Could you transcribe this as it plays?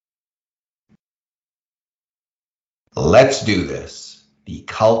Let's do this. The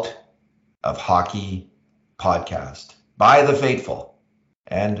Cult of Hockey podcast by the faithful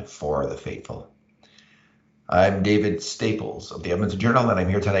and for the faithful. I'm David Staples of the Edmonton Journal, and I'm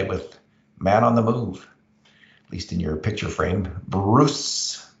here tonight with man on the move, at least in your picture frame,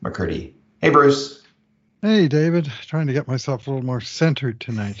 Bruce McCurdy. Hey, Bruce. Hey, David. Trying to get myself a little more centered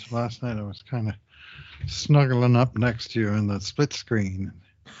tonight. Last night I was kind of snuggling up next to you in the split screen.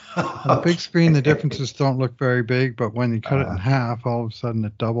 On the big screen, the differences don't look very big, but when you cut it in half, all of a sudden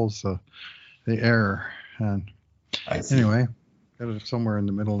it doubles the error. And anyway, got it somewhere in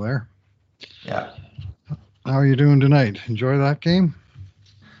the middle there. Yeah. How are you doing tonight? Enjoy that game?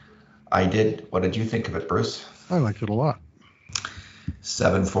 I did. What did you think of it, Bruce? I liked it a lot.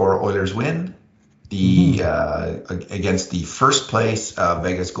 7-4 Oilers win. Against the first place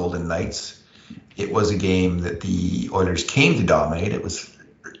Vegas Golden Knights. It was a game that the Oilers came to dominate. It was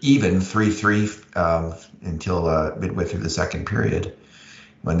even 3-3 until midway through the second period,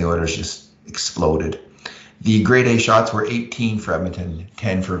 when the Oilers just exploded. The grade A shots were 18 for Edmonton,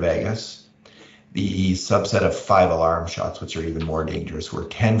 10 for Vegas. The subset of 5 alarm shots, which are even more dangerous, were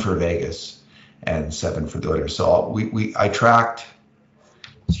 10 for Vegas and 7 for the Oilers. So I tracked.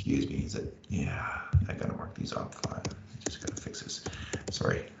 Excuse me. I gotta mark these off. I just gotta fix this.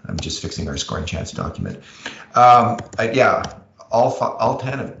 Sorry, I'm just fixing our scoring chance document. All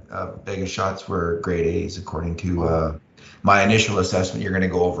 10 of Vegas shots were grade A's according to my initial assessment. You're going to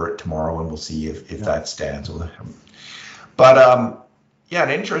go over it tomorrow, and we'll see if that stands. But an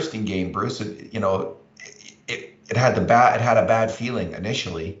interesting game, Bruce. It had a bad feeling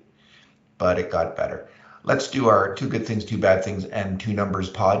initially, but it got better. Let's do our 2 good things, 2 bad things, and 2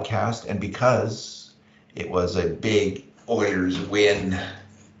 numbers podcast. And because it was a big Oilers win,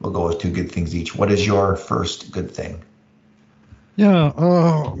 we'll go with 2 good things each. What is your first good thing? Yeah,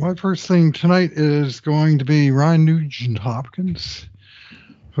 my first thing tonight is going to be Ryan Nugent-Hopkins,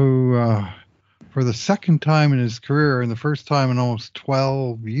 who, for the second time in his career, and the first time in almost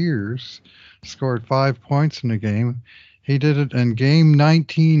 12 years, scored 5 points in a game. He did it in game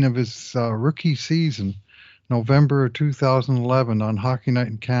 19 of his rookie season, November of 2011, on Hockey Night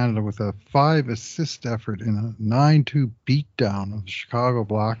in Canada, with a 5-assist effort in a 9-2 beatdown of the Chicago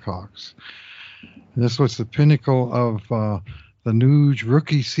Blackhawks. This was the pinnacle of the Nuge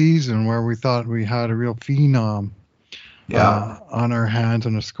rookie season, where we thought we had a real phenom on our hands,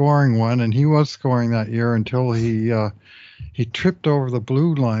 and a scoring one. And he was scoring that year until he tripped over the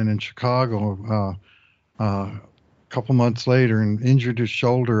blue line in Chicago a couple months later and injured his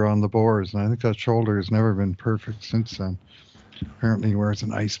shoulder on the boards. And I think that shoulder has never been perfect since then. Apparently he wears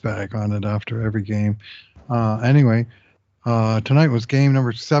an ice bag on it after every game. Anyway, tonight was game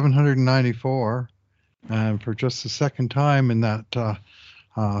number 794. And for just the second time in that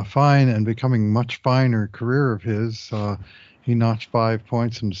fine and becoming much finer career of his, he notched 5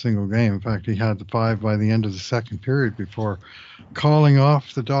 points in a single game. In fact, he had the 5 by the end of the second period before calling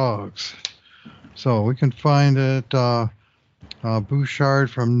off the Dogs. So we can find it.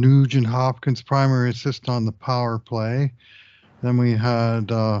 Bouchard from Nugent-Hopkins, primary assist on the power play. Then we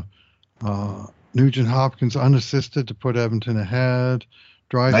had Nugent-Hopkins unassisted to put Edmonton ahead.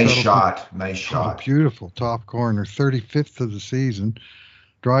 Draisaitl nice shot. Beautiful top corner, 35th of the season.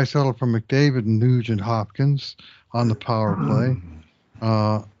 Draisaitl from McDavid and Nugent-Hopkins on the power play.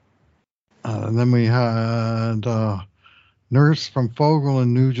 And then we had Nurse from Fogle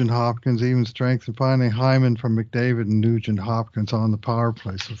and Nugent-Hopkins, even strength. And finally, Hyman from McDavid and Nugent-Hopkins on the power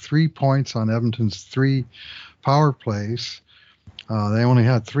play. So 3 points on Edmonton's 3 power plays. They only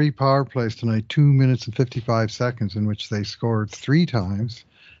had 3 power plays tonight, 2 minutes and 55 seconds, in which they scored 3 times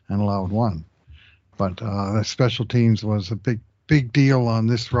and allowed 1. But the special teams was a big deal on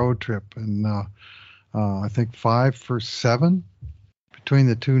this road trip. And I think 5 for 7 between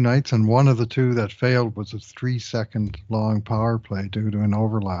the 2 nights. And one of the 2 that failed was a 3-second long power play due to an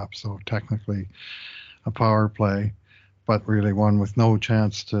overlap. So technically a power play, but really one with no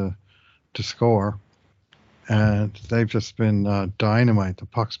chance to score. And they've just been dynamite. The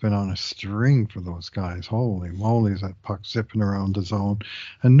puck's been on a string for those guys. Holy moly, is that puck zipping around the zone.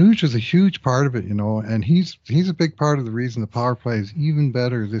 And Nuge is a huge part of it, and he's a big part of the reason the power play is even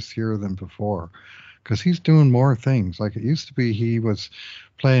better this year than before, because he's doing more things. Like it used to be, he was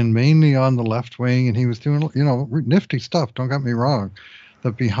playing mainly on the left wing, and he was doing, nifty stuff, don't get me wrong.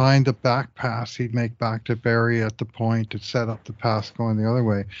 The behind the back pass he'd make back to Barry at the point to set up the pass going the other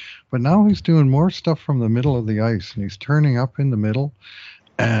way. But now he's doing more stuff from the middle of the ice, and he's turning up in the middle.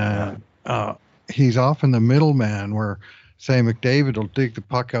 And he's often the middleman where, say, McDavid will dig the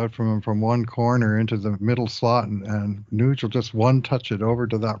puck out from him from one corner into the middle slot, and Nuge will just one touch it over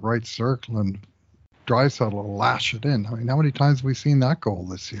to that right circle and Draisaitl will lash it in. I mean, how many times have we seen that goal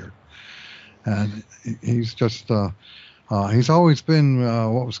this year? And he's just he's always been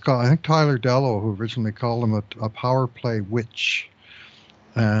what was called, I think Tyler Dello, who originally called him a power play witch.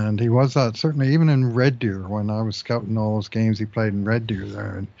 And he was that certainly even in Red Deer when I was scouting all those games he played in Red Deer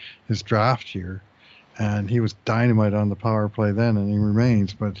there in his draft year. And he was dynamite on the power play then, and he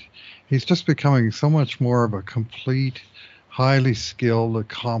remains. But he's just becoming so much more of a complete, highly skilled,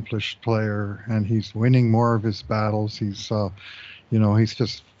 accomplished player, and he's winning more of his battles. He's he's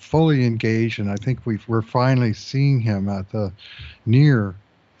just fully engaged, and I think we're finally seeing him at near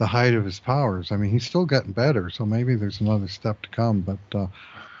the height of his powers. I mean, he's still getting better, so maybe there's another step to come. But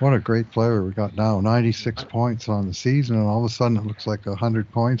what a great player we got now! 96 points on the season, and all of a sudden it looks like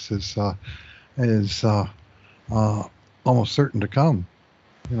 100 points is almost certain to come.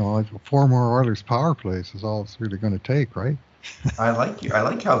 Like 4 more Oilers power plays is all it's really going to take, right? I like you. I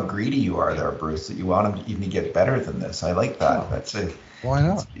like how greedy you are there, Bruce, that you want him to even get better than this. I like that. Why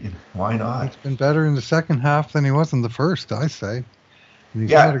not? Why not? He's been better in the second half than he was in the first, I say. And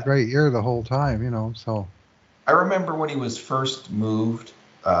he's had a great year the whole time, so. I remember when he was first moved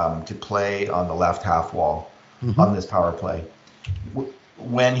to play on the left half wall on this power play.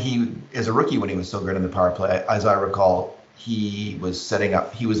 When he, as a rookie, when he was so good in the power play, as I recall, he was setting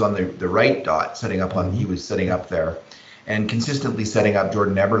up, he was on the right dot, he was setting up there and consistently setting up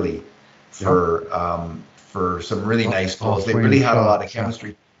Jordan Eberle for some really nice goals. They really had a lot of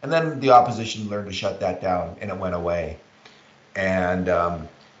chemistry. Yeah. And then the opposition learned to shut that down, and it went away. And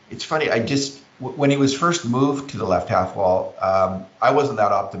it's funny, when he was first moved to the left half wall, I wasn't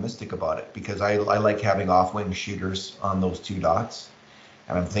that optimistic about it because I like having off-wing shooters on those 2 dots.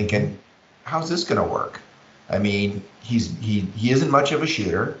 And I'm thinking, how's this going to work? I mean, he isn't much of a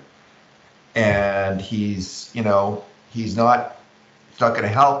shooter, and it's not going to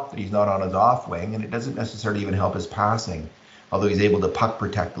help that he's not on his off wing, and it doesn't necessarily even help his passing, although he's able to puck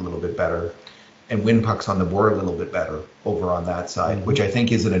protect a little bit better and win pucks on the board a little bit better over on that side, which I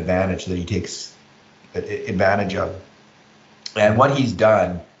think is an advantage that he takes advantage of. And what he's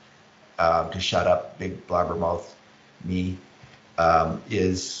done to shut up big blabbermouth me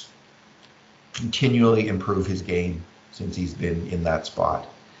is continually improve his game since he's been in that spot,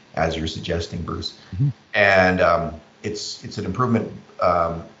 as you're suggesting, Bruce. And it's an improvement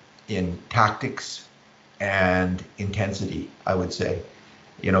in tactics and intensity, I would say.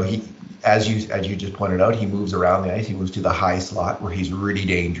 He, as you just pointed out, he moves around the ice. He moves to the high slot where he's really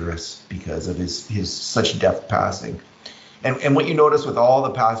dangerous because of his such depth passing. And what you notice with all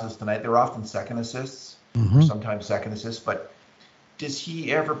the passes tonight, they're often second assists, or sometimes second assists, but does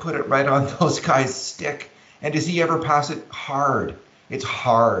he ever put it right on those guys' stick? And does he ever pass it hard? It's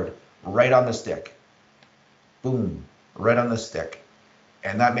hard, right on the stick. Boom, right on the stick.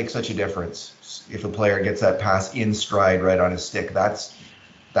 And that makes such a difference. If a player gets that pass in stride right on his stick, that's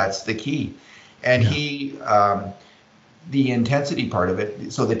the key. And he, the intensity part of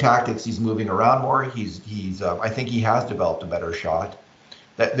it, so the tactics, he's moving around more. He's I think he has developed a better shot.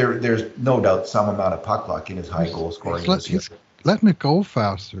 That there's no doubt some amount of puck luck in his high goal scoring this year. Letting it go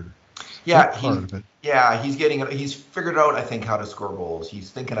faster. He's figured out, I think, how to score goals.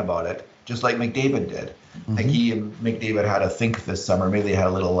 He's thinking about it, just like McDavid did. I think he and McDavid had a think this summer. Maybe they had a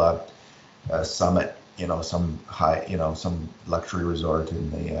little summit, some luxury resort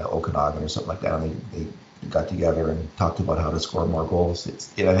in the Okanagan or something like that. And they got together and talked about how to score more goals. I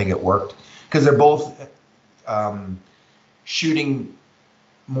think it worked because they're both shooting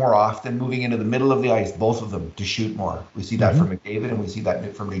more often, moving into the middle of the ice, both of them, to shoot more. We see that from McDavid, and we see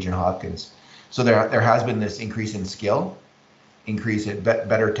that from Nugent Hopkins. So there has been this increase in skill, increase in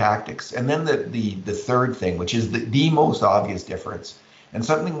better tactics, and then the third thing, which is the most obvious difference, and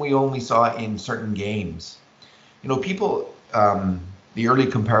something we only saw in certain games. People, the early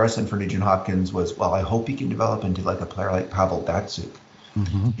comparison for Nugent Hopkins was, well, I hope he can develop into like a player like Pavel Datsyuk.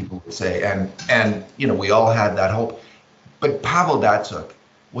 People would say, and we all had that hope, but Pavel Datsyuk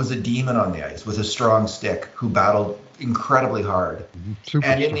was a demon on the ice, was a strong stick who battled incredibly hard.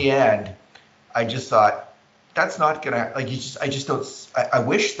 And in the end, I just thought, that's not going to, I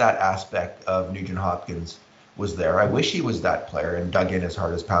wish that aspect of Nugent Hopkins was there. I wish he was that player and dug in as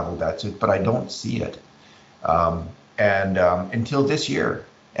hard as Pavel Datsyuk, but I don't see it. Until this year.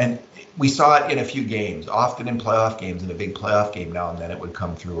 And we saw it in a few games, often in playoff games, in a big playoff game now and then it would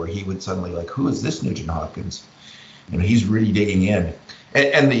come through where he would suddenly who is this Nugent Hopkins? He's really digging in.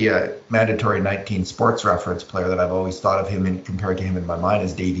 And the mandatory 19 sports reference player that I've always thought of him and compared to him in my mind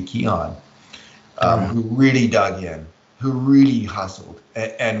is Davey Keon, who really dug in, who really hustled,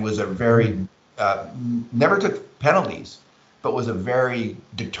 and was a very never took penalties, but was a very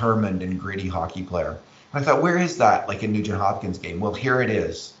determined and gritty hockey player. And I thought, where is that, like in Nugent Hopkins' game? Well, here it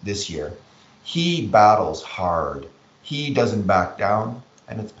is this year. He battles hard. He doesn't back down,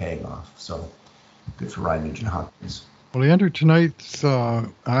 and it's paying off. So good for Ryan Nugent Hopkins. Well, he entered tonight's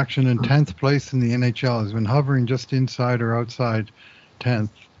action in 10th place in the NHL. He's been hovering just inside or outside 10th.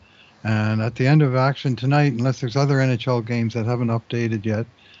 And at the end of action tonight, unless there's other NHL games that haven't updated yet,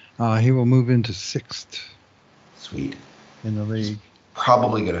 he will move into 6th. Sweet. In the league.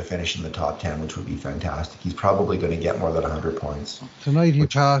 Probably going to finish in the top 10, which would be fantastic. He's probably going to get more than 100 points. Tonight he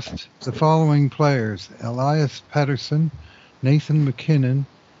passed the following players: Elias Pettersson, Nathan McKinnon,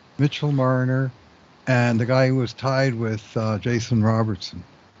 Mitchell Marner, and the guy who was tied with Jason Robertson.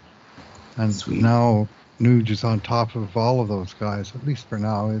 And Sweet. Now Nuge is on top of all of those guys, at least for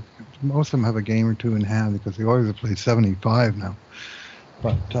now. Most of them have a game or two in hand because the Oilers have played 75 now.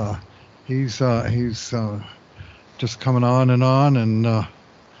 But he's just coming on, and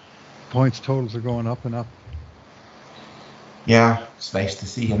points totals are going up and up. Yeah, it's nice to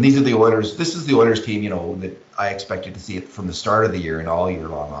see. And these are the Oilers. This is the Oilers team, that I expected to see it from the start of the year and all year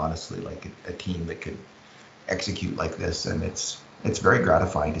long, honestly, like a team that could execute like this. And it's very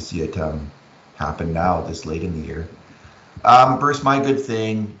gratifying to see it happen now this late in the year. Bruce, my good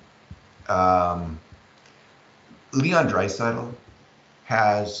thing, Leon Draisaitl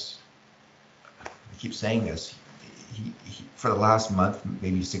has, I keep saying this, he for the last month,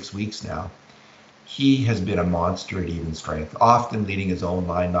 maybe 6 weeks now, he has been a monster at even strength, often leading his own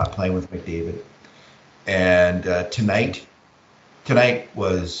line, not playing with McDavid. And tonight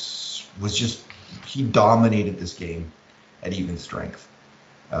was just, he dominated this game at even strength.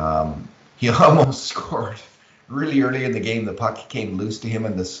 He almost scored really early in the game. The puck came loose to him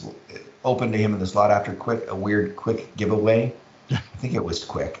open to him in the slot after a weird quick giveaway. I think it was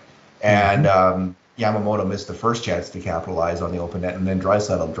quick. And Yamamoto missed the first chance to capitalize on the open net, and then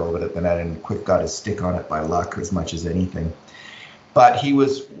Draisaitl drove it at the net, and Quick got his stick on it by luck as much as anything. But he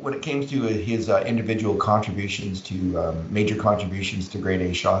was, when it came to his individual contributions to major contributions to grade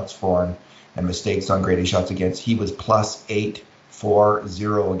A shots for and mistakes on grade A shots against, he was plus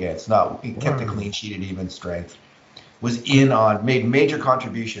 8-4-0 against. He kept a clean sheet at even strength. Made major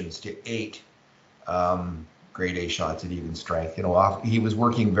contributions to 8 grade A shots at even strength. He was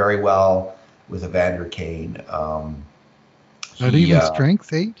working very well with Evander Kane. At even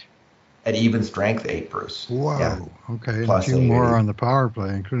strength 8? At even strength 8, Bruce. Wow. Yeah. Okay. Plus and 2 more 8. on the power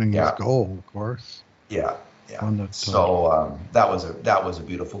play, including his goal, of course. Yeah. So that was a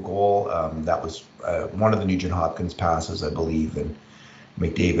beautiful goal. That was one of the Nugent Hopkins passes, I believe, and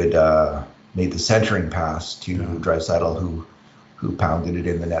McDavid made the centering pass to Draisaitl, who pounded it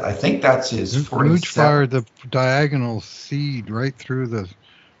in the net. I think that's his 47th. Nuge fired the diagonal seed right through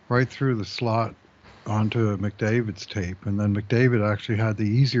the slot onto McDavid's tape, and then McDavid actually had the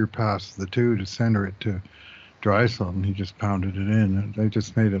easier pass of the two to center it to Draisaitl, and he just pounded it in, and they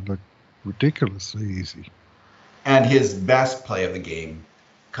just made it look ridiculously easy. And his best play of the game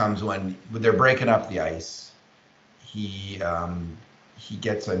comes when they're breaking up the ice. He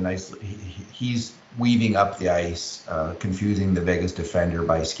gets a nice. He's weaving up the ice, confusing the Vegas defender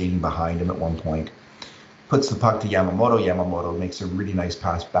by skating behind him at one point. Puts the puck to Yamamoto. Yamamoto makes a really nice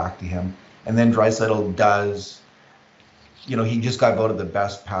pass back to him. And then Draisaitl does, he just got voted the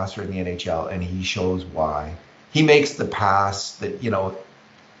best passer in the NHL, and he shows why. He makes the pass that,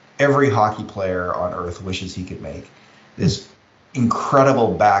 every hockey player on earth wishes he could make. This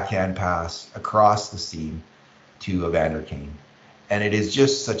incredible backhand pass across the seam to Evander Kane. And it is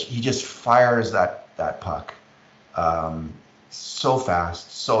just he just fires that puck so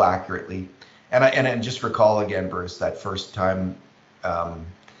fast, so accurately. And I just recall again, Bruce, that first time,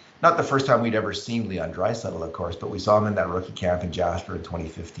 not the first time we'd ever seen Leon Draisaitl, of course, but we saw him in that rookie camp in Jasper in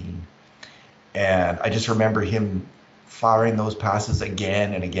 2015. And I just remember him firing those passes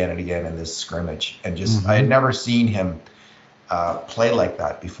again and again and again in this scrimmage. And just, I had never seen him play like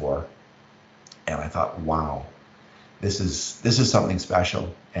that before. And I thought, wow, this is something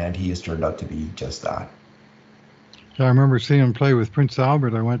special. And he has turned out to be just that. Yeah, I remember seeing him play with Prince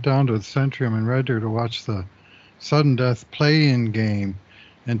Albert. I went down to the Centrium in Red Deer to watch the sudden death play-in game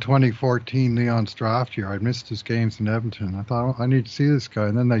in 2014, Leon's draft year. I'd missed his games in Edmonton. I thought, I need to see this guy.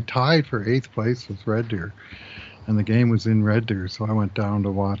 And then they tied for 8th place with Red Deer. And the game was in Red Deer, so I went down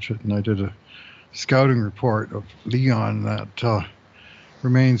to watch it. And I did a scouting report of Leon that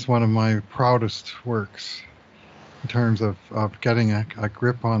remains one of my proudest works in terms of getting a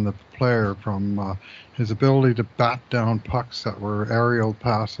grip on the player, from his ability to bat down pucks that were aerial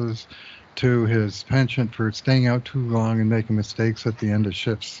passes to his penchant for staying out too long and making mistakes at the end of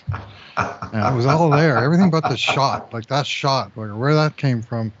shifts. And it was all there, everything but the shot. Like that shot, like where that came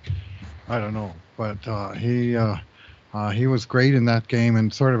from, I don't know. But he was great in that game,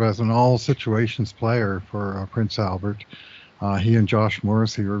 and sort of as an all situations player for Prince Albert. He and Josh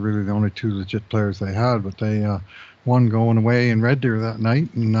Morrissey were really the only two legit players they had, but they won going away in Red Deer that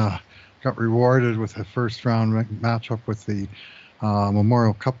night and got rewarded with a first round matchup with the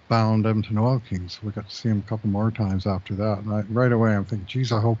Memorial Cup bound Edmonton Oil Kings. We got to see him a couple more times after that. And right away I'm thinking,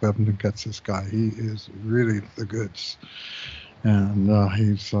 geez, I hope Edmonton gets this guy. He is really the goods. And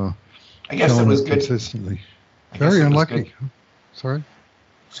he's I guess it was good. Consistently. Very unlucky. Sorry?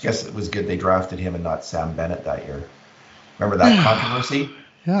 I guess it was good they drafted him and not Sam Bennett that year. Remember that controversy?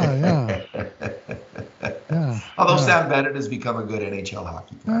 Yeah. Although Sam Bennett has become a good NHL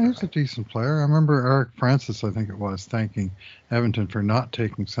hockey player. Yeah, he's a decent player. I remember Eric Francis, I think it was, thanking Edmonton for not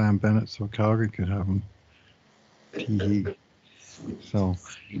taking Sam Bennett so Calgary could have him. So,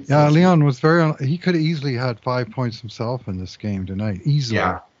 yeah, Leon was he could have easily had 5 points himself in this game tonight. Easily.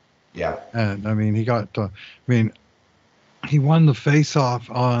 Yeah. And, I mean, he got, he won the face-off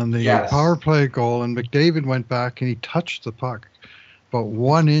on the power play goal, and McDavid went back and he touched the puck about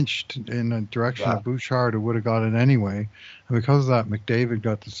 1 inch in the direction of Bouchard, who would have got it anyway. And because of that, McDavid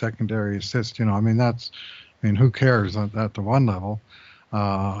got the secondary assist. Who cares at the one level?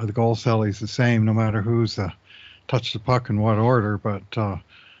 The goal celly's the same, no matter who's touched the puck in what order. But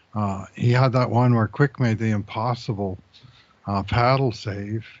he had that one where Quick made the impossible paddle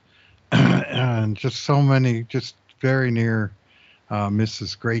save, and just so many, just very near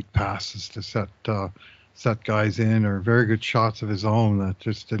misses, great passes to set guys in, or very good shots of his own that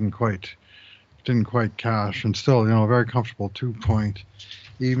just didn't quite cash. And still, a very comfortable 2-point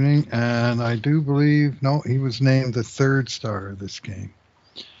evening. And I do believe, he was named the third star of this game.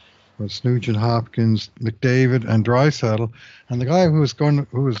 It was Nugent Hopkins, McDavid, and Draisaitl. And the guy who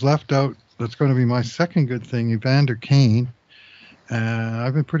was left out, that's going to be my second good thing, Evander Kane.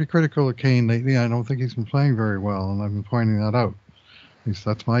 I've been pretty critical of Kane lately. I don't think he's been playing very well, and I've been pointing that out. At least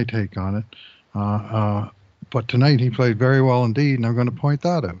that's my take on it. But tonight he played very well indeed, and I'm going to point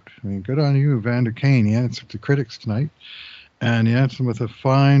that out. I mean, good on you, Evander Kane. He answered the critics tonight, and he answered with a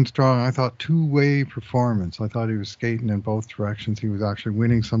fine, strong, I thought, two-way performance. I thought he was skating in both directions. He was actually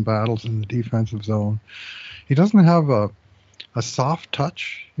winning some battles in the defensive zone. He doesn't have a soft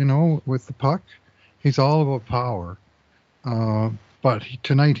touch, with the puck. He's all about power. But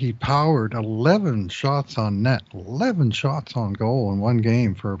tonight he powered 11 shots on net, 11 shots on goal in one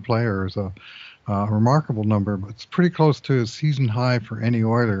game for a player is a remarkable number, but it's pretty close to a season high for any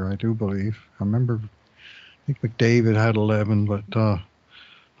Oiler, I do believe. I think McDavid had 11, but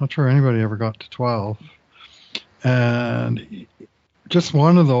not sure anybody ever got to 12. And just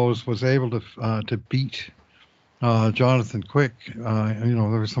one of those was able to beat Jonathan Quick. There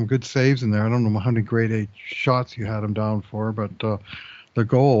were some good saves in there. I don't know how many grade A shots you had him down for, but the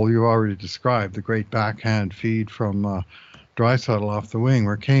goal you already described, the great backhand feed from Draisaitl off the wing,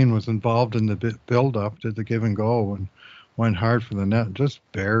 where Kane was involved in the build-up, did the give and go, and went hard for the net, just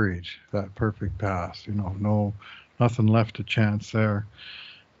buried that perfect pass. Nothing left to chance there.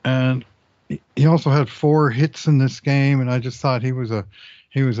 And he also had 4 hits in this game, and I just thought he was a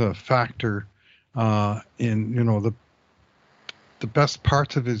factor in the best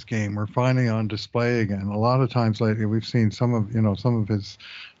parts of his game were finally on display again. A lot of times lately we've seen some of his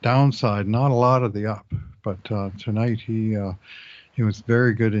downside, not a lot of the up. But tonight he was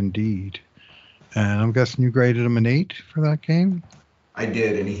very good indeed. And I'm guessing you graded him an 8 for that game? I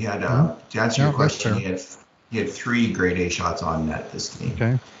did, and he had to answer your question, he had 3 grade A shots on net this game.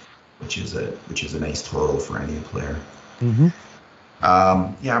 Okay. Which is a nice total for any player.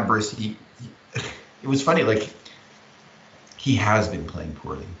 Mm-hmm. Bruce, it was funny, like he has been playing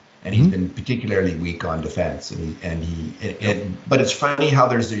poorly, and he's been particularly weak on defense, but it's funny how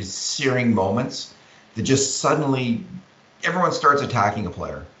there's these searing moments that just suddenly everyone starts attacking a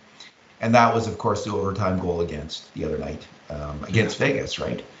player. And that was, of course, the overtime goal against the other night, against Vegas,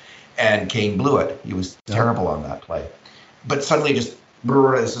 right? And Kane blew it. He was terrible on that play. But suddenly it's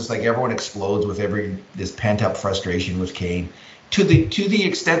just like everyone explodes with this pent-up frustration with Kane, to the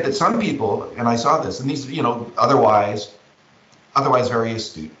extent that some people, and I saw this, and these, otherwise very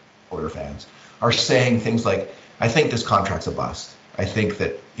astute Oiler fans, are saying things like, I think this contract's a bust. I think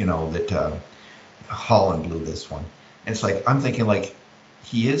that, that Holland blew this one. And it's like, I'm thinking, like,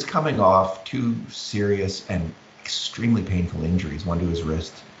 he is coming off 2 serious and extremely painful injuries, one to his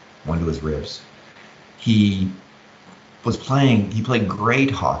wrist, one to his ribs. He played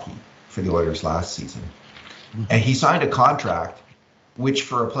great hockey for the Oilers last season. And he signed a contract which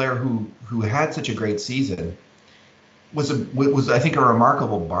for a player who had such a great season was I think a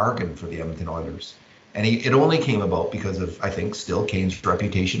remarkable bargain for the Edmonton Oilers. And it only came about because of, I think, still Kane's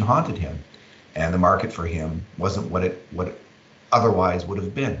reputation haunted him, and the market for him wasn't what it otherwise would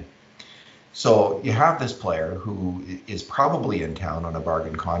have been. So you have this player who is probably in town on a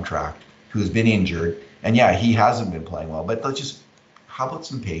bargain contract, who's been injured, and yeah, he hasn't been playing well. But how about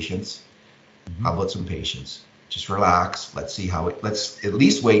some patience? Mm-hmm. How about some patience? Just relax. Let's see let's at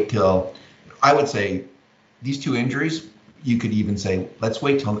least wait till, I would say, these two injuries. You could even say, let's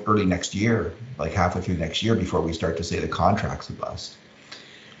wait till early next year, like halfway through next year, before we start to say the contract's a bust.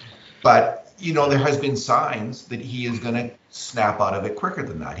 But, there has been signs that he is going to snap out of it quicker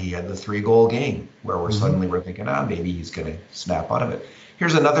than that. He had the 3-goal game where we're thinking, maybe he's going to snap out of it.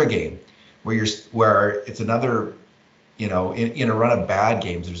 Here's another game where it's another, in a run of bad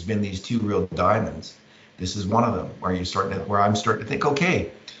games, there's been these two real diamonds. This is one of them where I'm starting to think,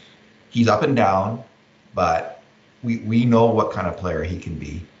 okay, he's up and down, but we know what kind of player he can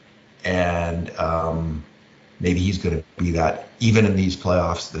be, and maybe he's going to be that even in these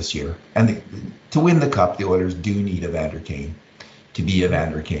playoffs this year. And to win the cup, the Oilers do need Evander Kane to be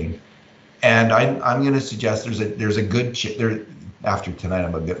Evander Kane. And I'm going to suggest there's a good after tonight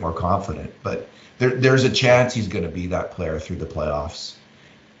I'm a bit more confident, but there's a chance he's going to be that player through the playoffs.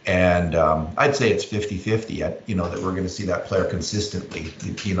 And I'd say it's 50-50, that we're going to see that player consistently,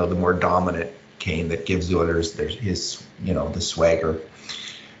 the more dominant Kane that gives the Oilers his, the swagger.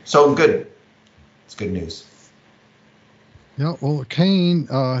 So good. It's good news. Yeah, well, Kane,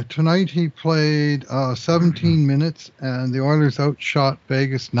 tonight he played 17 minutes, and the Oilers outshot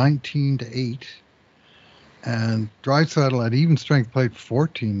Vegas 19-8. And Draisaitl at even strength played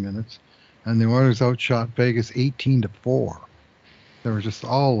 14 minutes, and the Oilers outshot Vegas 18-4. They were just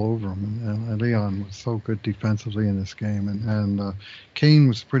all over him, and Leon was so good defensively in this game, and Kane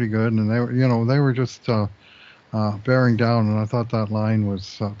was pretty good, and they were just bearing down, and I thought that line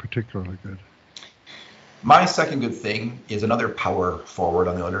was particularly good. My second good thing is another power forward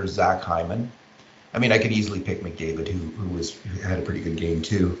on the Oilers, Zach Hyman. I mean, I could easily pick McDavid, who had a pretty good game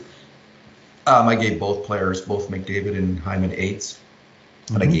too. I gave both McDavid and Hyman 8s,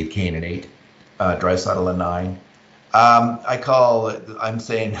 and I gave Kane an 8, Draisaitl a 9. I'm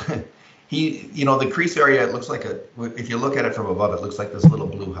saying the crease area, it looks like if you look at it from above, it looks like this little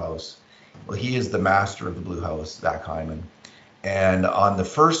blue house. Well, he is the master of the blue house, Zach Hyman. And on the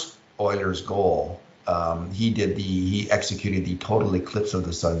first Oilers goal, he executed the total eclipse of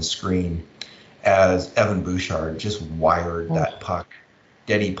the sun screen as Evan Bouchard just wired that puck,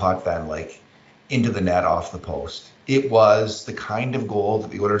 Denny Potvin, into the net off the post. It was the kind of goal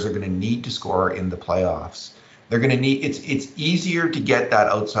that the Oilers are going to need to score in the playoffs. They're going to need, it's easier to get that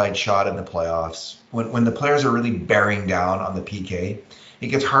outside shot in the playoffs when the players are really bearing down on the PK. It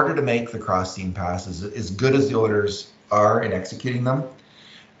gets harder to make the cross seam passes. As good as the Oilers are in executing them,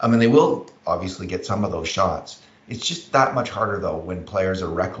 I mean, they will obviously get some of those shots. It's just that much harder, though, when players are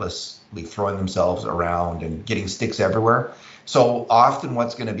recklessly throwing themselves around and getting sticks everywhere. So often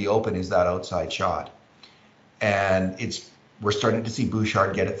what's going to be open is that outside shot. And we're starting to see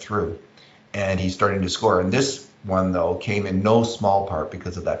Bouchard get it through. And he's starting to score. And this one, though, came in no small part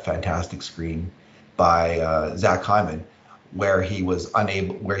because of that fantastic screen by Zach Hyman, where he was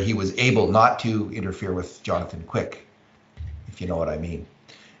able not to interfere with Jonathan Quick, if you know what I mean.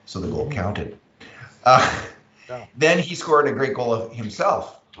 So the goal counted. Then he scored a great goal of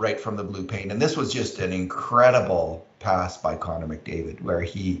himself right from the blue paint. And this was just an incredible pass by Connor McDavid, where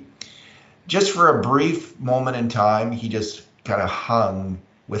he, just for a brief moment in time, he just kind of hung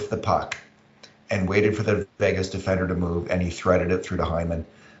with the puck and waited for the Vegas defender to move, and he threaded it through to Hyman,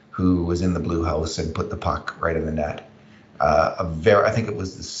 who was in the blue house, and put the puck right in the net. I think it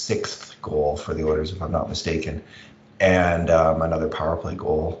was the 6th goal for the Oilers, if I'm not mistaken, and another power play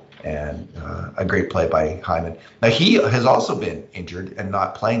goal, and a great play by Hyman. Now, he has also been injured and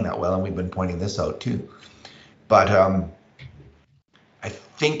not playing that well, and we've been pointing this out too. But I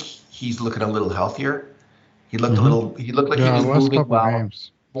think he's looking a little healthier. He looked he looked like he was moving well,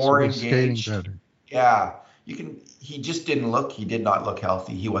 games, more engaged. Yeah, he just did not look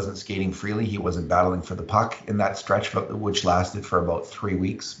healthy. He wasn't skating freely. He wasn't battling for the puck in that stretch, which lasted for about 3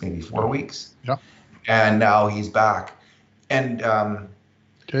 weeks, maybe 4 weeks. Yeah. And now he's back. And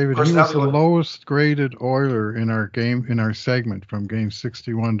David, he was the lowest graded Oiler in our segment from game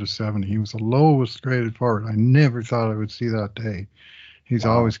 61 to 70. He was the lowest graded forward. I never thought I would see that day. He's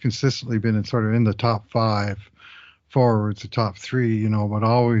always consistently been in the top 5 forwards, the top 3, but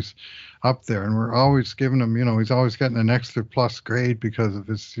always up there, and we're always giving him, he's always getting an extra plus grade because of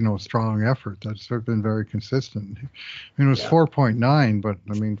his, strong effort. That's sort of been very consistent. I mean, it was 4.9, but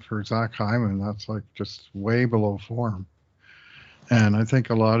I mean, for Zach Hyman, that's like just way below form. And I think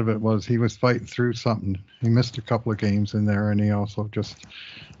a lot of it was he was fighting through something. He missed a couple of games in there, and he also just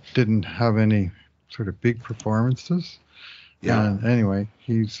didn't have any sort of big performances. Yeah. And anyway,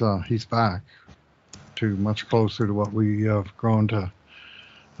 he's back to much closer to what we have grown to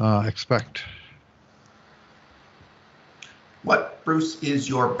expect. What, Bruce, is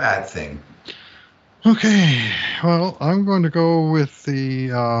your bad thing? Okay, well, I'm going to go with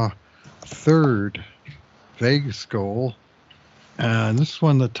the third Vegas goal. And this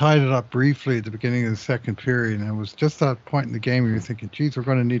one that tied it up briefly at the beginning of the second period. And it was just that point in the game where you're thinking, geez, we're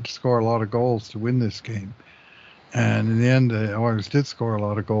going to need to score a lot of goals to win this game. And in the end, the Oilers did score a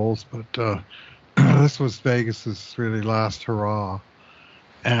lot of goals, but this was Vegas's really last hurrah.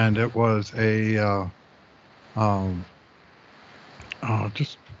 And it was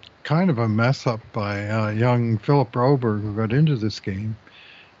just kind of a mess up by young Philip Broberg, who got into this game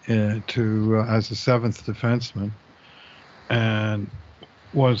as a seventh defenseman, and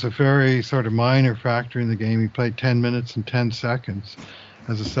was a very sort of minor factor in the game. He played 10 minutes and 10 seconds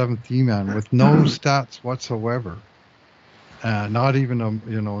as a seventh D-man with no stats whatsoever. Not even a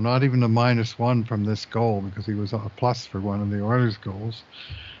 -1 from this goal, because he was a plus for one of the Oilers' goals.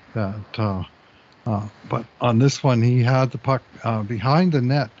 But on this one, he had the puck behind the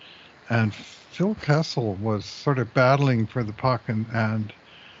net, and Phil Kessel was sort of battling for the puck, and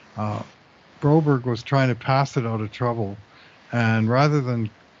Broberg was trying to pass it out of trouble. And rather than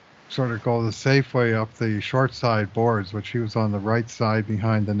sort of go the safe way up the short side boards, which he was on the right side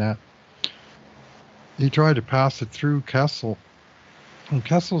behind the net, he tried to pass it through Kessel. And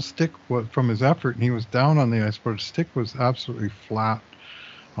Kessel's stick was, from his effort, and he was down on the ice, but his stick was absolutely flat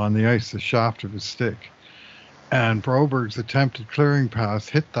on the ice, the shaft of his stick. And Broberg's attempted clearing pass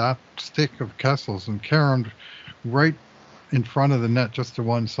hit that stick of Kessel's and caromed right in front of the net, just to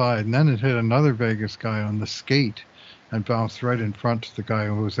one side. And then it hit another Vegas guy on the skate and bounced right in front of the guy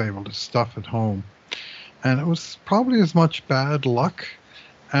who was able to stuff it home. And it was probably as much bad luck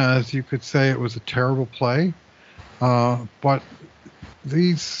as you could say it was a terrible play. But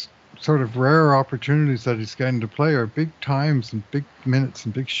these sort of rare opportunities that he's getting to play are big times and big minutes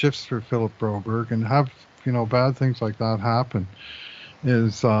and big shifts for Philip Broberg, and have, bad things like that happen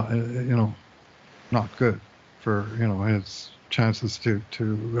is, not good for, his chances to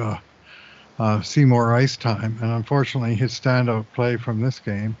see more ice time. And unfortunately, his standout play from this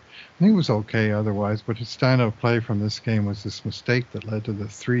game, I think it was okay otherwise, but his standout play from this game was this mistake that led to the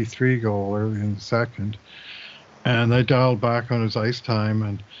 3-3 goal early in the second. And they dialed back on his ice time,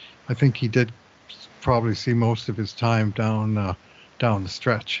 and I think he did probably see most of his time down the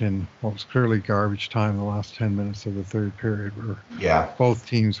stretch in what was clearly garbage time, the last 10 minutes of the third period, where both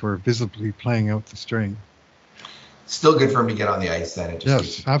teams were visibly playing out the string. Still good for him to get on the ice then. It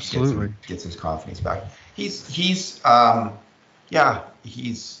just absolutely gets his confidence back. I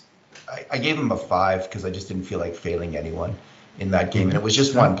gave him a 5 because I just didn't feel like failing anyone in that game. And it was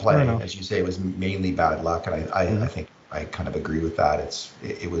just one play. As you say, it was mainly bad luck. And I think I kind of agree with that.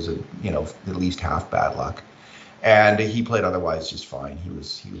 It was at least half bad luck. And he played otherwise just fine.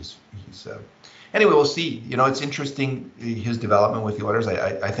 Anyway, we'll see. It's interesting, his development with the Oilers.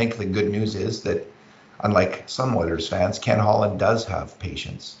 I think the good news is that, unlike some Oilers fans, Ken Holland does have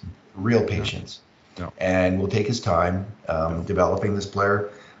patience, real patience, and will take his time developing this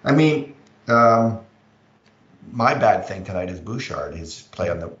player. I mean, my bad thing tonight is Bouchard, his play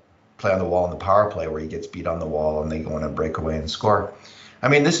on the wall in the power play, where he gets beat on the wall and they go on a breakaway and score. I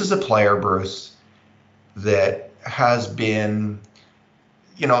mean, this is a player, Bruce, that has been,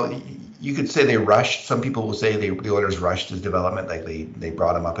 you could say they rushed. Some people will say the Oilers rushed his development, like they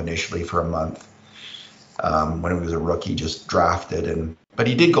brought him up initially for a month. When he was a rookie, just drafted, but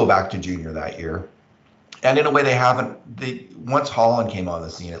he did go back to junior that year. And in a way, once Holland came on the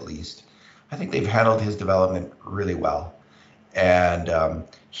scene, at least, I think they've handled his development really well. And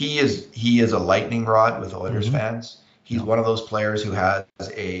he is a lightning rod with Oilers fans. He's one of those players who has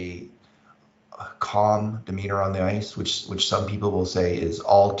a calm demeanor on the ice, which some people will say is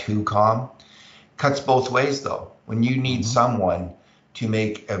all too calm. Cuts both ways, though. When you need someone to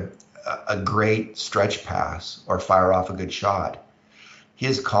make a great stretch pass or fire off a good shot,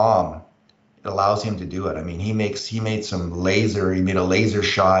 his calm, it allows him to do it. I mean, he made a laser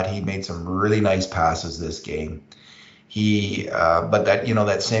shot. He made some really nice passes this game. But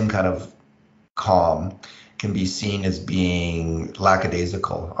that same kind of calm can be seen as being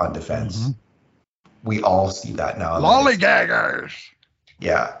lackadaisical on defense. We all see that now. Lollygaggers.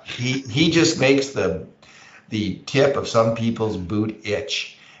 Yeah, he just makes the tip of some people's boot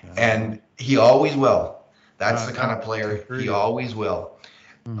itch, Yeah, and he always will. That's the kind yeah, of I player he agree. always will.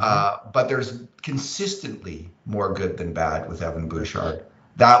 Hmm. But there's consistently more good than bad with Evan Yes, Bouchard.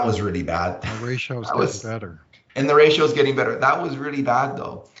 That was really bad. the ratio's That getting was, better. and the ratio's getting better. That was really bad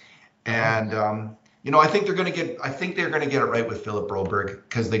though. Yeah, And I think they're going to get. I think they're going to get it right with Philip Broberg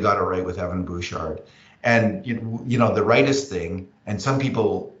because they got it right with Evan Bouchard. And the rightest thing, and some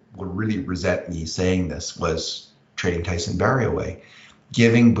people would really resent me saying this, was trading Tyson Barrie away,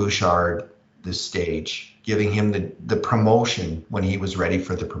 giving Bouchard the stage, giving him the promotion when he was ready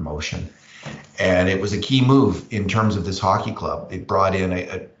for the promotion. And it was a key move in terms of this hockey club. It brought in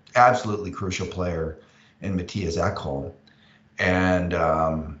a absolutely crucial player in Matthias Ekholm. And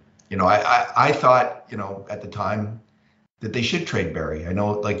I thought at the time that they should trade Barry. I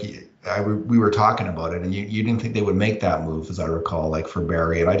know, like we were talking about it, and you didn't think they would make that move, as I recall, like for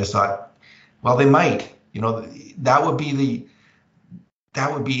Barry. And I just thought, well, they might. That would be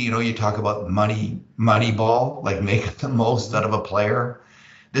you talk about money ball, like making the most mhm. out of a player.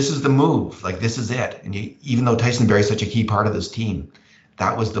 This is the move. Like this is it. And even though Tyson Barry is such a key part of this team,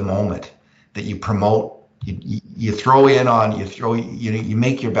 that was the moment that you promote. You throw in on you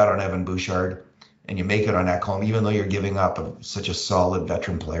make your bet on Evan Bouchard, and you make it on Ekholm, even though you're giving up such a solid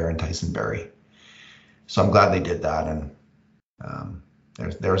veteran player in Tyson Barrie. So I'm glad they did that. And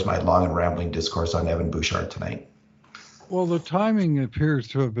there's my long and rambling discourse on Evan Bouchard tonight. Well, the timing appears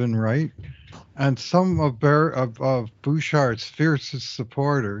to have been right. And some of Bouchard's fiercest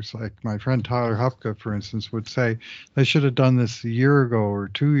supporters, like my friend Tyler Hupka, for instance, would say they should have done this a year ago or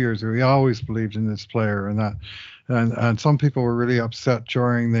 2 years ago. He always believed in this player, and that, and some people were really upset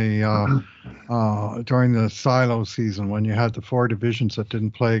during the silo season when you had the four divisions that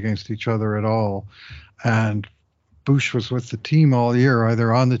didn't play against each other at all, and Bush was with the team all year,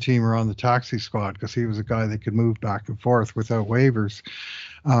 either on the team or on the taxi squad, because he was a guy that could move back and forth without waivers.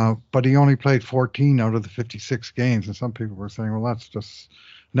 But he only played 14 out of the 56 games, and some people were saying, "Well, that's just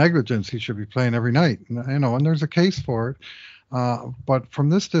negligence. He should be playing every night." And there's a case for it. But from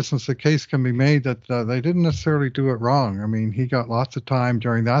this distance, the case can be made that they didn't necessarily do it wrong. I mean, he got lots of time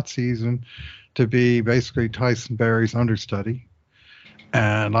during that season to be basically Tyson Barrie's understudy.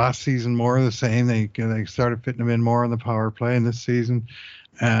 And last season, more of the same. They started fitting him in more on the power play in this season.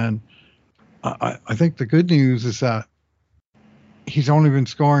 And I think the good news is that he's only been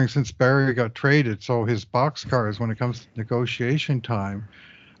scoring since Barry got traded. So his box cars, when it comes to negotiation time,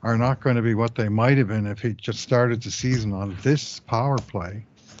 are not going to be what they might have been if he just started the season on this power play.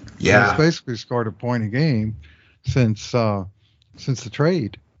 And he's Yeah, basically scored a point a game since since the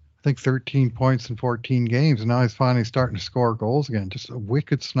trade. I think 13 points in 14 games, and now he's finally starting to score goals again. Just a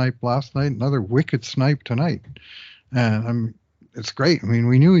wicked snipe last night, another wicked snipe tonight, and it's great. I mean,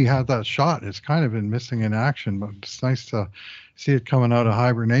 we knew he had that shot. It's kind of been missing in action, but it's nice to see it coming out of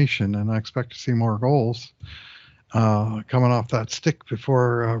hibernation, and I expect to see more goals coming off that stick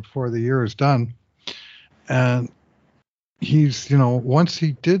before the year is done. And he's, once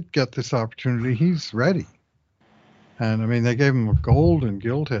he did get this opportunity, he's ready. And I mean, they gave him a golden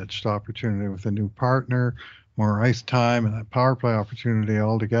gilt-edged opportunity with a new partner, more ice time, and that power play opportunity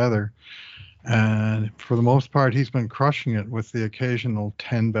altogether. And for the most part, he's been crushing it with the occasional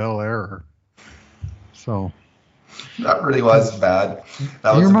 10 bell error. So, that really was because bad.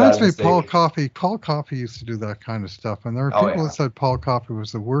 That he was a reminds bad me of Paul mistake. Coffey. Paul Coffey used to do that kind of stuff. And there were Oh people that yeah. said Paul Coffey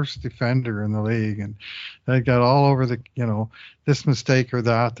was the worst defender in the league. And they got all over this mistake or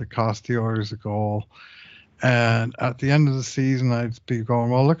that cost the Oilers a goal. And at the end of the season, I'd be going,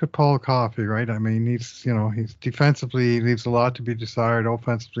 well, look at Paul Coffey, right? I mean, he's defensively, he leaves a lot to be desired.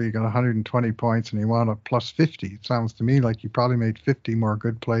 Offensively, he got 120 points and he wound up plus 50. It sounds to me like he probably made 50 more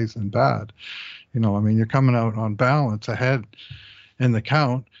good plays than bad. I mean, you're coming out on balance ahead in the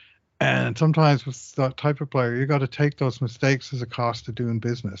count. And sometimes with that type of player, you got to take those mistakes as a cost of doing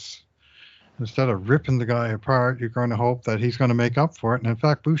business. Instead of ripping the guy apart, you're going to hope that he's going to make up for it. And in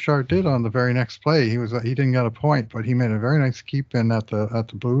fact, Bouchard did on the very next play. He didn't get a point, but he made a very nice keep in at the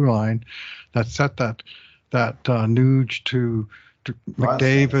blue line that set that Nuge to Draisaitl.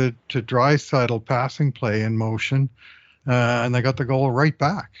 McDavid to Draisaitl passing play in motion, and they got the goal right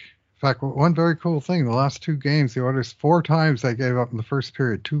back. In fact, one very cool thing: the last two games, the Oilers 4 times they gave up in the first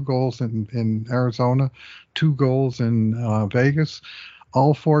period. 2 goals in Arizona, 2 goals in Vegas.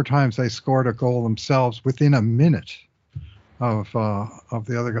 All 4 times they scored a goal themselves within a minute of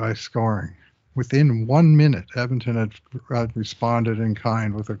the other guy scoring. Within 1 minute, Edmonton had responded in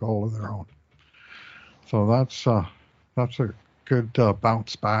kind with a goal of their own. So that's a good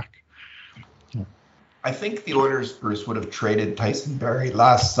bounce back. I think the Oilers, Bruce, would have traded Tyson Barrie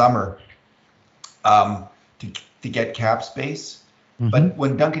last summer to get cap space. But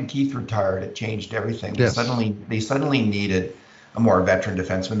when Duncan Keith retired, it changed everything. They suddenly needed a more veteran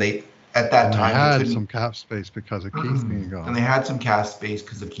defenseman. They had some cap space because of Keith being gone. And they had some cap space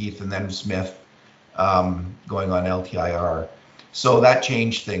because of Keith and then Smith going on LTIR. So that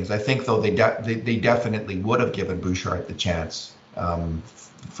changed things. I think, though, they definitely would have given Bouchard the chance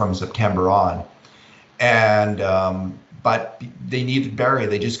from September on. And but they needed Barrie.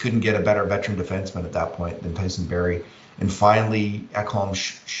 They just couldn't get a better veteran defenseman at that point than Tyson Barrie. And finally, Ekholm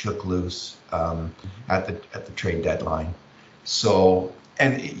shook loose at the trade deadline. So,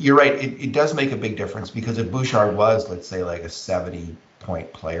 and you're right, it does make a big difference, because if Bouchard was, let's say, like a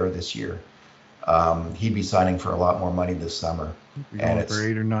 70-point player this year, he'd be signing for a lot more money this summer. And it's for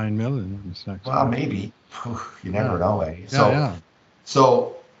 $8 or $9 million this next year. Maybe. You never know, eh?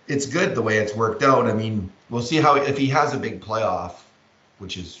 So it's good the way it's worked out. I mean, we'll see if he has a big playoff,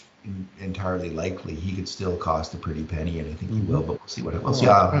 which is entirely likely, he could still cost a pretty penny, and I think he will. But we'll see how it all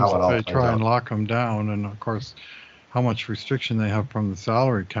plays out. They try and lock him down, and of course, how much restriction they have from the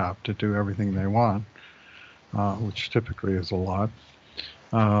salary cap to do everything they want, which typically is a lot.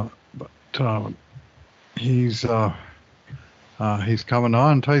 But he's coming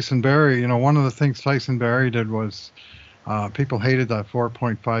on. Tyson Barrie, one of the things Tyson Barrie did was people hated that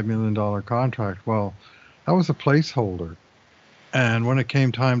 $4.5 million contract. Well, that was a placeholder. And when it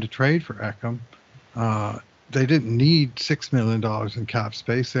came time to trade for Ekholm, they didn't need $6 million in cap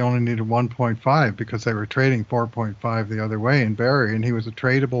space. They only needed 1.5 because they were trading 4.5 the other way in Barrie, and he was a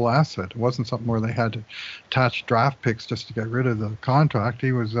tradable asset. It wasn't something where they had to attach draft picks just to get rid of the contract.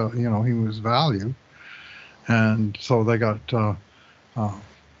 He was, he was value. And so they got,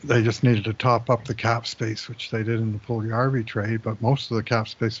 they just needed to top up the cap space, which they did in the Puljujarvi trade. But most of the cap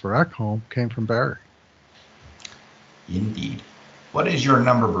space for Ekholm came from Barrie. Indeed. What is your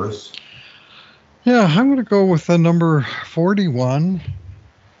number, Bruce? Yeah, I'm going to go with the number 41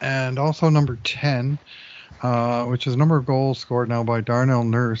 and also number 10, which is the number of goals scored now by Darnell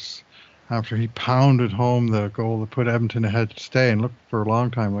Nurse after he pounded home the goal that put Edmonton ahead to stay and looked for a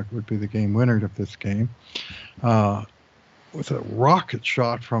long time like it would be the game winner of this game. With a rocket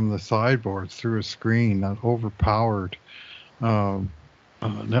shot from the sideboards through a screen that overpowered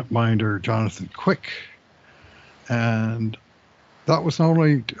netminder Jonathan Quick. And that was not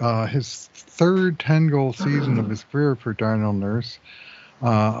only his third 10-goal season of his career for Darnell Nurse,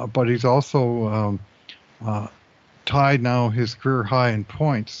 but he's also tied now his career high in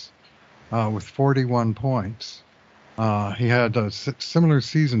points with 41 points. He had a similar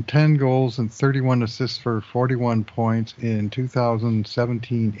season, 10 goals and 31 assists for 41 points in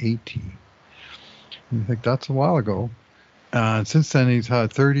 2017-18. I think that's a while ago. Since then, he's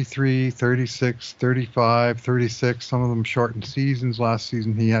had 33, 36, 35, 36, some of them shortened seasons. Last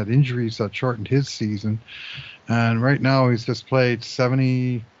season, he had injuries that shortened his season. And right now, he's just played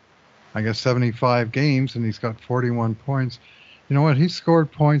 75 games, and he's got 41 points. You know what? He's scored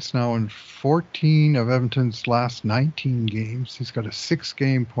points now in 14 of Edmonton's last 19 games. He's got a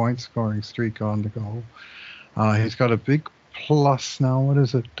 6-game point scoring streak on the go. He's got a big plus now. What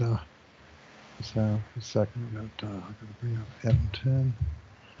is it? So a second, I'm going to bring up Edmonton,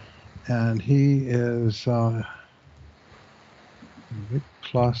 and he is a big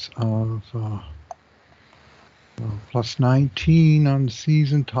plus of plus 19 on the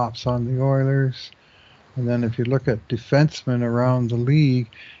season, tops on the Oilers. And then if you look at defensemen around the league,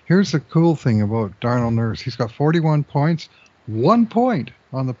 here's the cool thing about Darnell Nurse. He's got 41 points, 1 point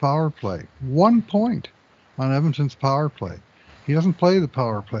on the power play, 1 point on Edmonton's power play. He doesn't play the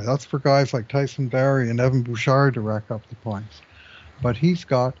power play. That's for guys like Tyson Barrie and Evan Bouchard to rack up the points. But he's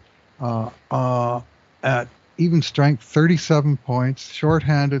got, at even strength, 37 points,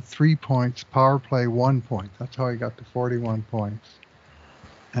 shorthanded 3 points, power play 1 point. That's how he got to 41 points.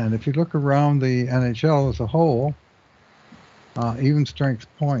 And if you look around the NHL as a whole, even strength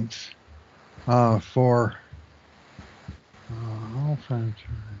points for all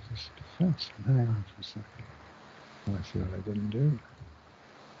franchises, defense. Hang on for a second. Let's see what I didn't do.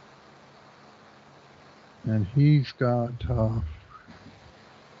 And he's got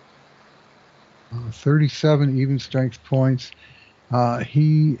 37 even strength points.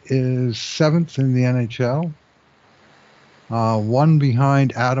 He is 7th in the NHL. 1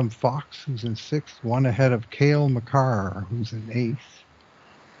 behind Adam Fox, who's in 6th. 1 ahead of Cale Makar, who's in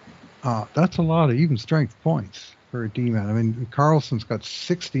 8th. That's a lot of even strength points for a D-man. I mean, Carlson's got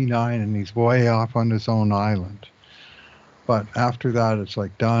 69, and he's way off on his own island. But after that, it's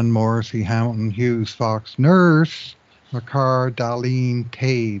like Dunn, Morrissey, Hamilton, Hughes, Fox, Nurse, McCurdy, Darlene,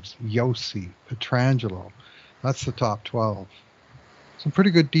 Taves, Yossi, Petrangelo. That's the top 12. Some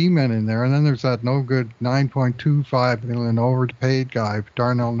pretty good D-men in there. And then there's that no good $9.25 million overpaid guy,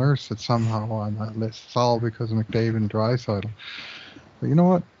 Darnell Nurse, that's somehow on that list. It's all because of McDavid and Draisaitl. But you know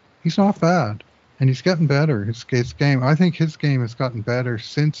what? He's not bad. And he's getting better. His game, I think his game has gotten better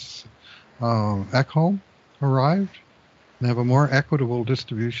since Ekholm arrived. They have a more equitable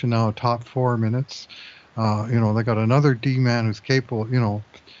distribution now, top 4 minutes. They got another D-man who's capable,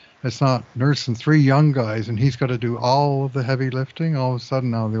 it's not Nurse and 3 young guys, and he's got to do all of the heavy lifting. All of a sudden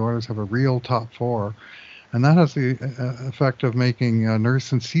now the Oilers have a real top 4. And that has the effect of making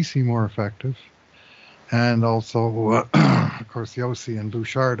Nurse and Ceci more effective. And also, of course, Yossi and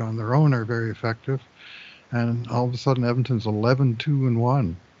Bouchard on their own are very effective. And all of a sudden Edmonton's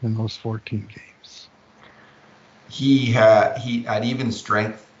 11-2-1 in those 14 games. He at even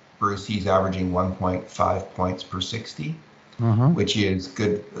strength, Bruce, he's averaging 1.5 points per 60. Which is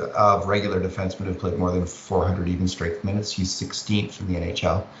good of regular defensemen who've played more than 400 even strength minutes. He's 16th in the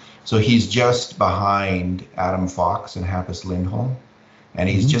NHL. So he's just behind Adam Fox and Hampus Lindholm. And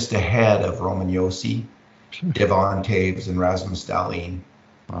he's just ahead of Roman Yossi, Devon Taves, and Rasmus Dahlin.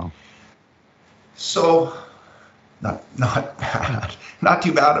 Wow. So not bad. Not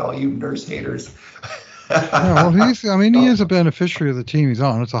too bad, all you Nurse haters. Yeah, well, he is a beneficiary of the team he's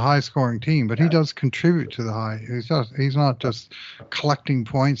on. It's a high-scoring team, but he does contribute to the high. He's not just collecting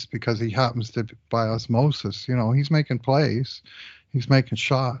points because he happens to by osmosis. He's making plays, he's making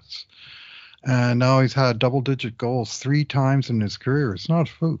shots, and now he's had double-digit goals 3 times in his career. It's not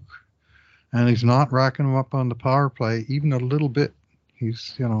a fluke, and he's not racking them up on the power play even a little bit.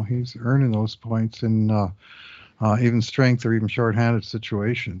 He's earning those points in even strength or even shorthanded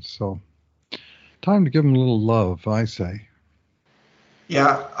situations. So. Time to give him a little love, I say.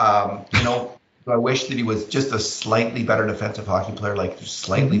 Yeah, I wish that he was just a slightly better defensive hockey player, like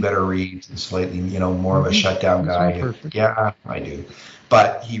slightly better reads and slightly, more of a shutdown guy. Yeah, I do.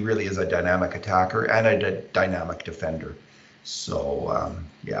 But he really is a dynamic attacker and a dynamic defender. So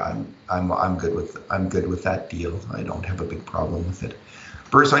I'm good with that deal. I don't have a big problem with it.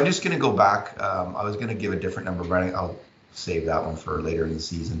 Bruce, I'm just going to go back. I was going to give a different number, but I'll save that one for later in the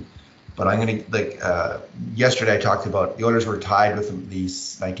season. But I'm going to, yesterday I talked about the Oilers were tied with the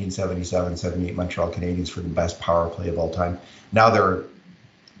 1977-78 Montreal Canadiens for the best power play of all time. Now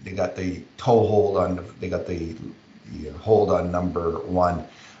they got the hold on number 1.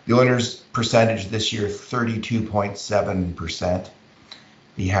 The Oilers percentage this year, 32.7%.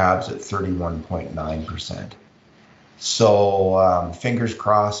 The Habs at 31.9%. So fingers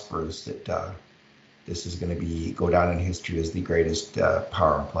crossed, Bruce, that this is going to go down in history as the greatest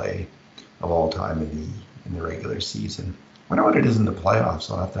power play of all time in the regular season. I wonder what it is in the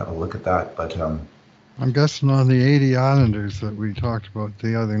playoffs. I'll have to have a look at that. But I'm guessing on the 80 Islanders that we talked about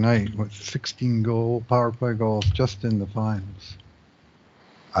the other night with 16 power play goals just in the finals.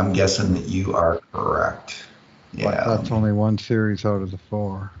 I'm guessing that you are correct. Yeah, but that's only one series out of the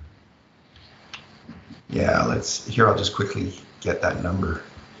 4. Yeah, I'll just quickly get that number.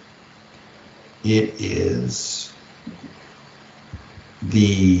 It is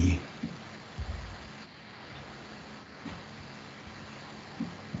the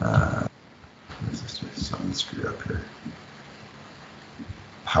something screwed up here.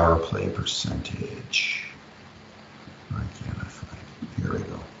 Power play percentage. Why can't I find it? Here we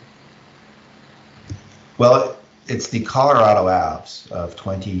go. Well, it's the Colorado Avs of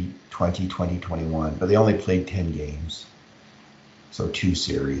 2020-2021, but they only played 10 games. So 2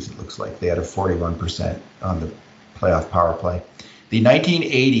 series, it looks like. They had a 41% on the playoff power play. The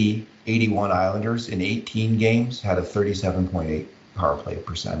 1980-81 Islanders in 18 games had a 37.8 power play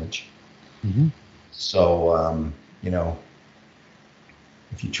percentage. So,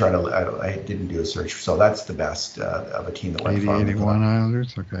 if you try to, I didn't do a search. So that's the best of a team that went far. 80-81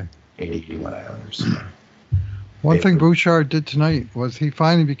 Islanders, okay. 80-81 Islanders. One thing Bouchard did tonight was he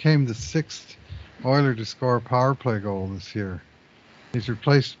finally became the 6th Oiler to score a power play goal this year. He's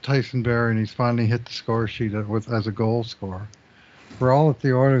replaced Tyson Barrie, and he's finally hit the score sheet as a goal scorer. For all that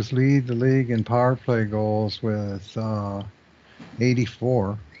the Oilers lead the league in power play goals with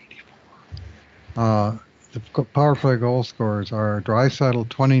 84. The power play goal scorers are Draisaitl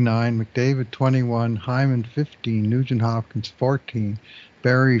 29, McDavid 21, Hyman 15, Nugent Hopkins 14,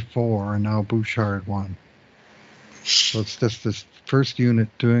 Barrie 4, and now Bouchard 1. So it's just this first unit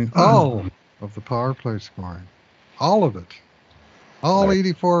doing all of the power play scoring. All of it. All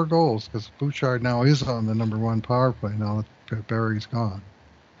 84 goals, because Bouchard now is on the number 1 power play now that Barrie's gone.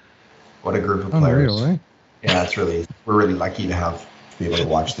 What a group of players. Right? Yeah, we're really lucky to be able to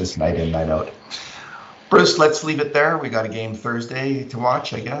watch this night in, night out. Bruce, let's leave it there. We got a game Thursday to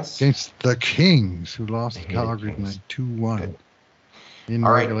watch, I guess. Against the Kings, who lost to Hey, Calgary Kings. tonight 2-1 Good. in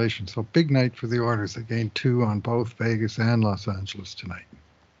All right. regulation. So big night for the Oilers. They gained 2 on both Vegas and Los Angeles tonight.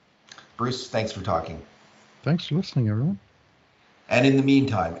 Bruce, thanks for talking. Thanks for listening, everyone. And in the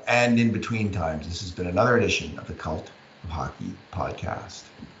meantime, and in between times, this has been another edition of the Cult of Hockey podcast.